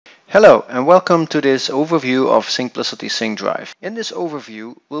Hello and welcome to this overview of Syncplicity SyncDrive. In this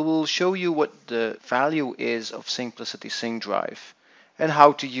overview, we will show you what the value is of Syncplicity SyncDrive and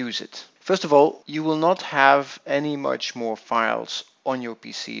how to use it. First of all, you will not have any much more files on your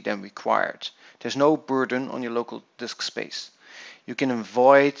PC than required. There's no burden on your local disk space. You can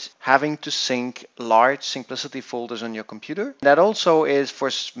avoid having to sync large Syncplicity folders on your computer. That also is for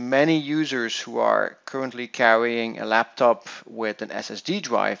many users who are currently carrying a laptop with an SSD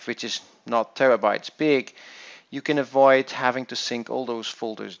drive, which is not terabytes big. You can avoid having to sync all those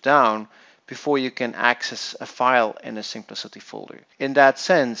folders down before you can access a file in a Syncplicity folder. In that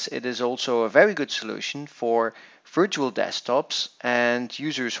sense, it is also a very good solution for virtual desktops and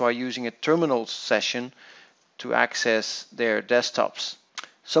users who are using a terminal session to access their desktops.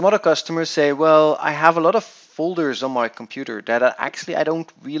 Some other customers say, well, I have a lot of folders on my computer that I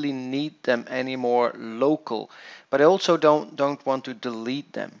don't really need them anymore local, but I also don't want to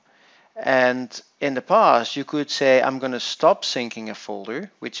delete them. And in the past, you could say, I'm going to stop syncing a folder,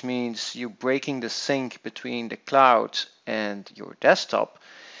 which means you're breaking the sync between the cloud and your desktop.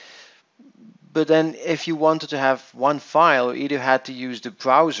 But then if you wanted to have one file, you either had to use the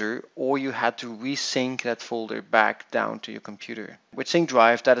browser or you had to resync that folder back down to your computer. With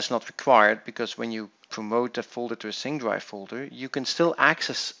SyncDrive, that is not required because when you promote that folder to a SyncDrive folder, you can still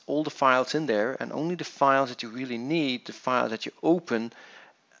access all the files in there, and only the files that you really need, the files that you open,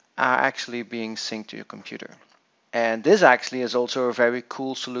 are actually being synced to your computer. And this actually is also a very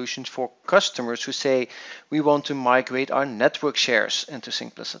cool solution for customers who say, we want to migrate our network shares into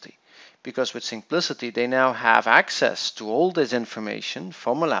Syncplicity. Because with Syncplicity, they now have access to all this information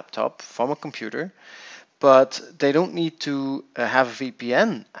from a laptop, from a computer, but they don't need to have a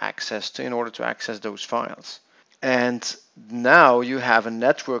VPN access in order to access those files. And now you have a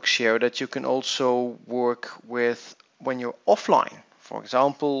network share that you can also work with when you're offline. For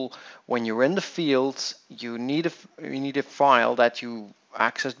example, when you're in the field, you need a file that you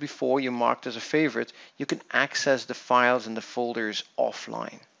accessed before, you marked as a favorite. You can access the files and the folders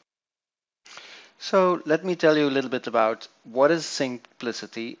offline. So let me tell you a little bit about what is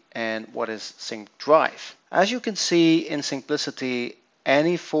Syncplicity and what is SyncDrive. As you can see in Syncplicity,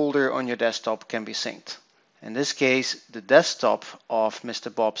 any folder on your desktop can be synced. In this case, the desktop of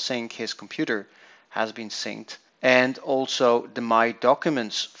Mr. Bob Sync, his computer, has been synced, and also the My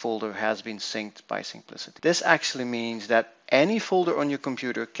Documents folder has been synced by Syncplicity. This actually means that any folder on your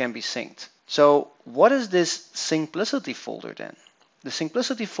computer can be synced. So what is this Syncplicity folder then? The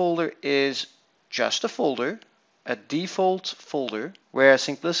Syncplicity folder is just a folder, a default folder, where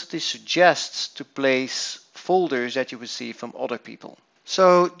Syncplicity suggests to place folders that you receive from other people.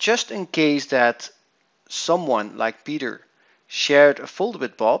 So just in case that someone like Peter shared a folder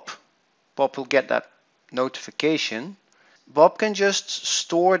with Bob, Bob will get that notification. Bob can just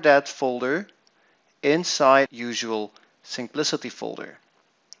store that folder inside usual Syncplicity folder.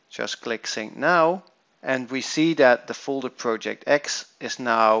 Just click Sync Now, and we see that the folder Project X is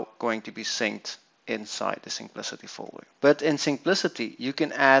now going to be synced inside the Syncplicity folder. But in Syncplicity, you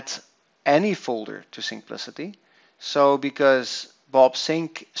can add any folder to Syncplicity. So because Bob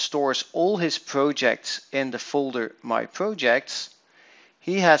Sync stores all his projects in the folder My Projects,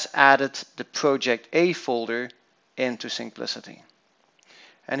 he has added the Project A folder into Syncplicity.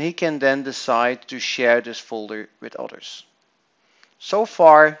 And he can then decide to share this folder with others. So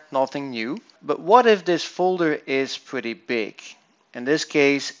far, nothing new. But what if this folder is pretty big? In this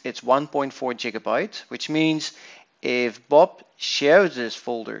case, it's 1.4 gigabyte, which means if Bob shares this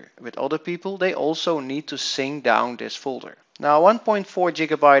folder with other people, they also need to sync down this folder. Now, 1.4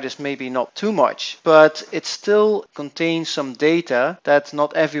 gigabyte is maybe not too much, but it still contains some data that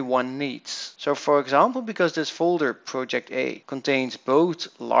not everyone needs. So for example, because this folder Project A contains both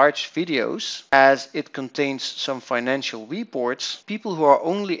large videos as it contains some financial reports, people who are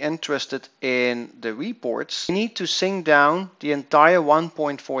only interested in the reports need to sync down the entire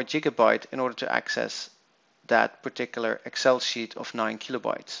 1.4 gigabyte in order to access that particular Excel sheet of 9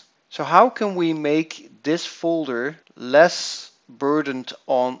 kilobytes. So how can we make this folder less burdened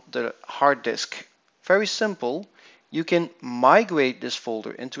on the hard disk? Very simple. You can migrate this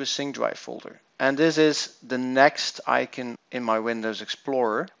folder into a SyncDrive folder. And this is the next icon in my Windows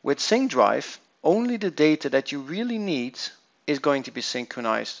Explorer. With SyncDrive, only the data that you really need is going to be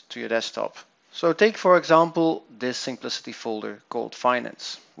synchronized to your desktop. So take, for example, this Syncplicity folder called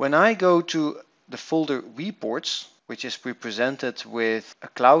Finance. When I go to the folder Reports, which is represented with a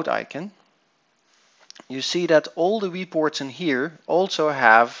cloud icon, you see that all the reports in here also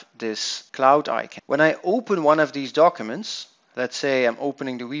have this cloud icon. When I open one of these documents, let's say I'm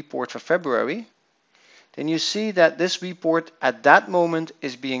opening the report for February, then you see that this report at that moment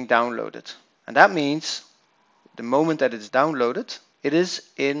is being downloaded. And that means the moment that it's downloaded, it is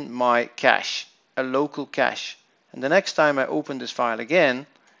in my cache, a local cache. And the next time I open this file again,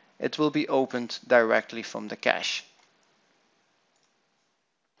 it will be opened directly from the cache.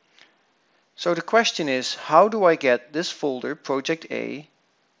 So the question is, how do I get this folder, Project A,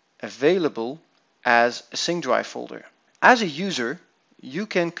 available as a SyncDrive folder? As a user, you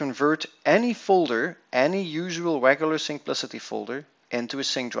can convert any folder, any usual regular Syncplicity folder, into a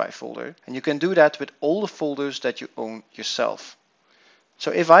SyncDrive folder. And you can do that with all the folders that you own yourself.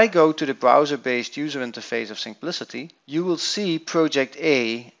 So if I go to the browser-based user interface of Syncplicity, you will see Project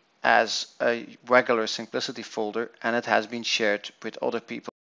A as a regular Syncplicity folder, and it has been shared with other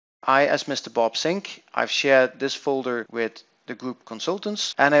people. I, as Mr. Bob Sync, I've shared this folder with the group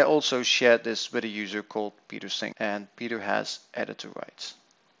consultants, and I also shared this with a user called Peter Sync, and Peter has editor rights.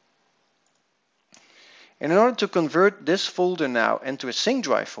 In order to convert this folder now into a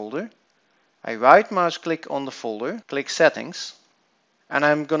SyncDrive folder, I right mouse click on the folder, click Settings, and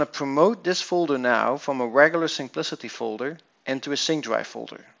I'm going to promote this folder now from a regular Syncplicity folder into a SyncDrive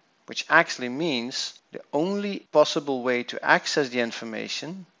folder, which actually means the only possible way to access the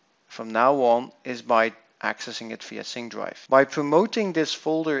information from now on is by accessing it via SyncDrive. By promoting this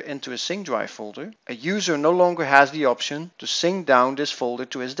folder into a SyncDrive folder, a user no longer has the option to sync down this folder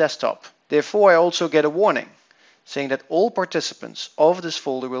to his desktop. Therefore, I also get a warning saying that all participants of this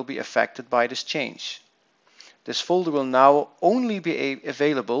folder will be affected by this change. This folder will now only be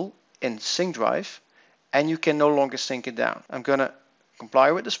available in SyncDrive, and you can no longer sync it down. I'm going to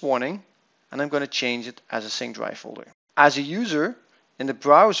comply with this warning, and I'm going to change it as a SyncDrive folder. As a user, in the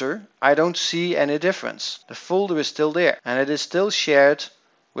browser, I don't see any difference. The folder is still there, and it is still shared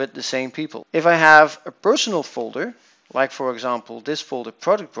with the same people. If I have a personal folder, like for example this folder,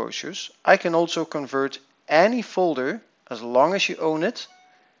 product brochures, I can also convert any folder. As long as you own it,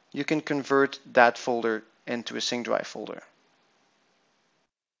 you can convert that folder into a SyncDrive folder.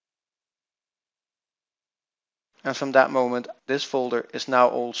 And from that moment, this folder is now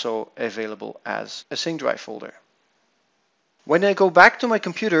also available as a SyncDrive folder. When I go back to my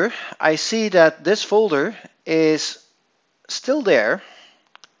computer, I see that this folder is still there,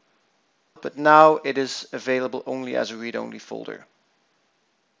 but now it is available only as a read-only folder.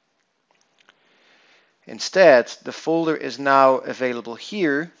 Instead, the folder is now available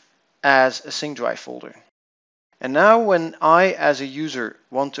here as a SyncDrive folder. And now when I, as a user,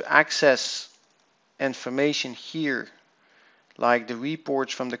 want to access information here, like the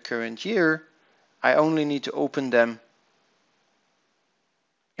reports from the current year, I only need to open them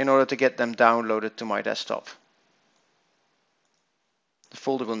in order to get them downloaded to my desktop. The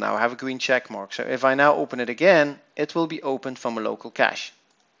folder will now have a green check mark. So if I now open it again, it will be opened from a local cache.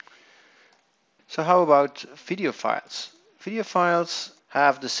 So how about video files? Video files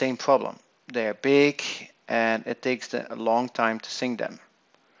have the same problem. They're big and it takes a long time to sync them.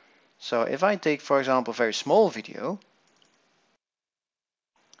 So if I take, for example, a very small video,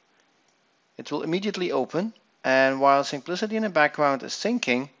 it will immediately open, and while Syncplicity in the background is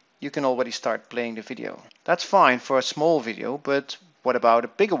syncing, you can already start playing the video. That's fine for a small video, but what about a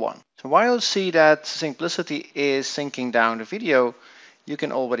bigger one? So while you see that Syncplicity is syncing down the video, you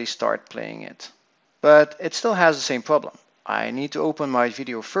can already start playing it. But it still has the same problem. I need to open my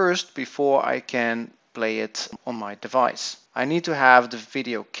video first before I can play it on my device. I need to have the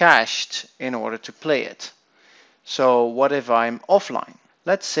video cached in order to play it. So what if I'm offline?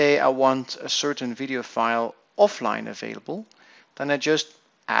 Let's say I want a certain video file offline available, then I just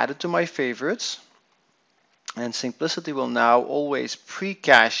add it to my favorites, and Syncplicity will now always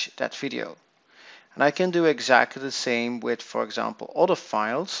pre-cache that video. And I can do exactly the same with, for example, other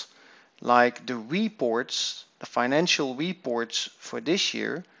files, like the reports, the financial reports for this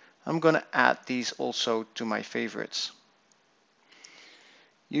year. I'm going to add these also to my favorites.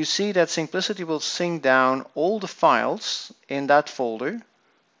 You see that Syncplicity will sync down all the files in that folder.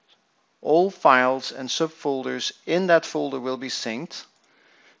 All files and subfolders in that folder will be synced.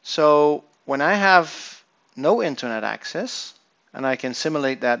 So when I have no internet access, and I can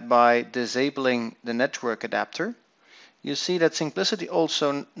simulate that by disabling the network adapter, you see that Syncplicity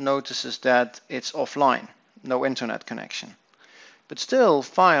also notices that it's offline, no internet connection. But still,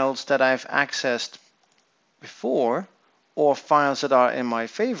 files that I've accessed before, or files that are in my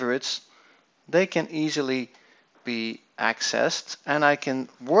favorites, they can easily be accessed, and I can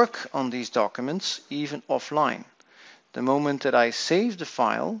work on these documents even offline. The moment that I save the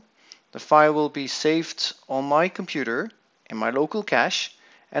file will be saved on my computer in my local cache,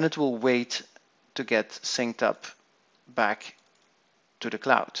 and it will wait to get synced up back to the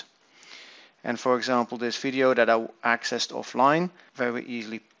cloud. And for example, this video that I accessed offline, very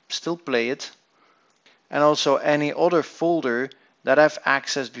easily still play it. And also any other folder that I've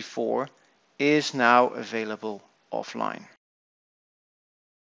accessed before is now available offline.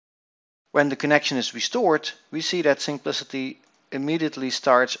 When the connection is restored, we see that Syncplicity immediately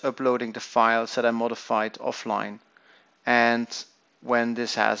starts uploading the files that I modified offline. And when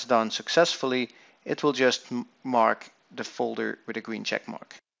this has done successfully, it will just mark the folder with a green check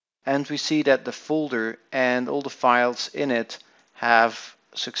mark. And we see that the folder and all the files in it have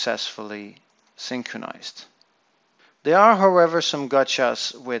successfully synchronized. There are, however, some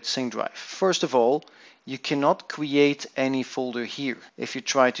gotchas with SyncDrive. First of all, you cannot create any folder here. If you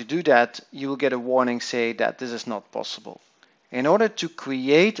try to do that, you will get a warning saying that this is not possible. In order to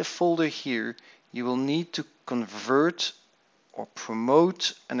create a folder here, you will need to convert or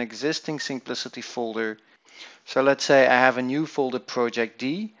promote an existing Syncplicity folder. So let's say I have a new folder, Project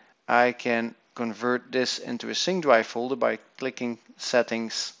D. I can convert this into a SyncDrive folder by clicking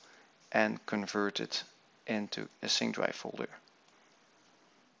Settings and convert it into a SyncDrive folder.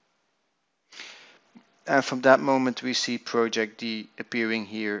 And from that moment we see Project D appearing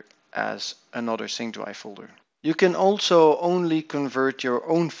here as another SyncDrive folder. You can also only convert your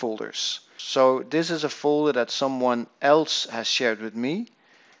own folders. So this is a folder that someone else has shared with me.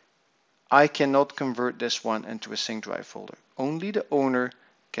 I cannot convert this one into a SyncDrive folder. Only the owner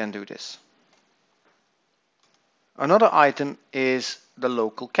can do this. Another item is the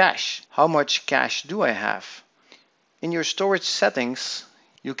local cache. How much cache do I have? In your storage settings,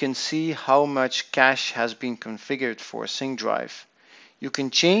 you can see how much cache has been configured for SyncDrive. You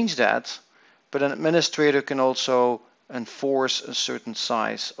can change that, but an administrator can also enforce a certain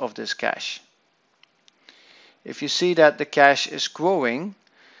size of this cache. If you see that the cache is growing,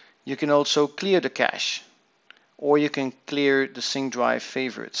 you can also clear the cache, or you can clear the SyncDrive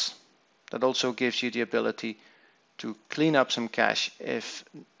favorites. That also gives you the ability to clean up some cache if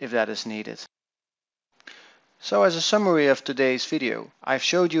that is needed. So as a summary of today's video, I've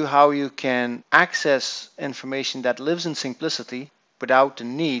showed you how you can access information that lives in Syncplicity without the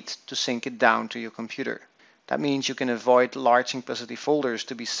need to sync it down to your computer. That means you can avoid large Syncplicity folders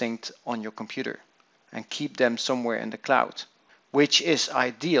to be synced on your computer and keep them somewhere in the cloud, which is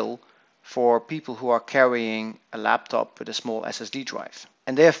ideal for people who are carrying a laptop with a small SSD drive.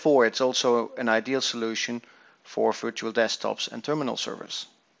 And therefore it's also an ideal solution for virtual desktops and terminal servers,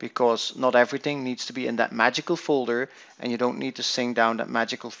 because not everything needs to be in that magical folder and you don't need to sync down that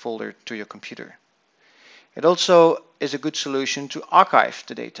magical folder to your computer. It also is a good solution to archive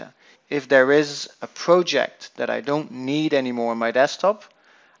the data. If there is a project that I don't need anymore on my desktop,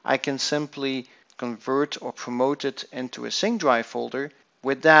 I can simply convert or promote it into a SyncDrive folder.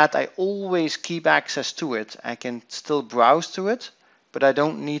 With that, I always keep access to it. I can still browse to it, but I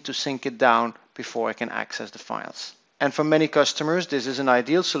don't need to sync it down before I can access the files. And for many customers, this is an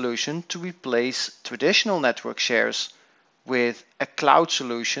ideal solution to replace traditional network shares with a cloud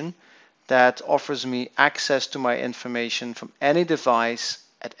solution that offers me access to my information from any device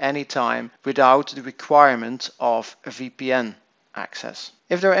at any time without the requirement of a VPN access.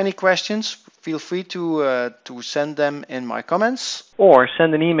 If there are any questions, feel free to send them in my comments or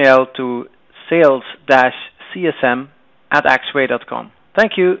send an email to sales-csm@axway.com.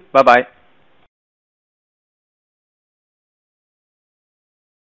 Thank you. Bye-bye.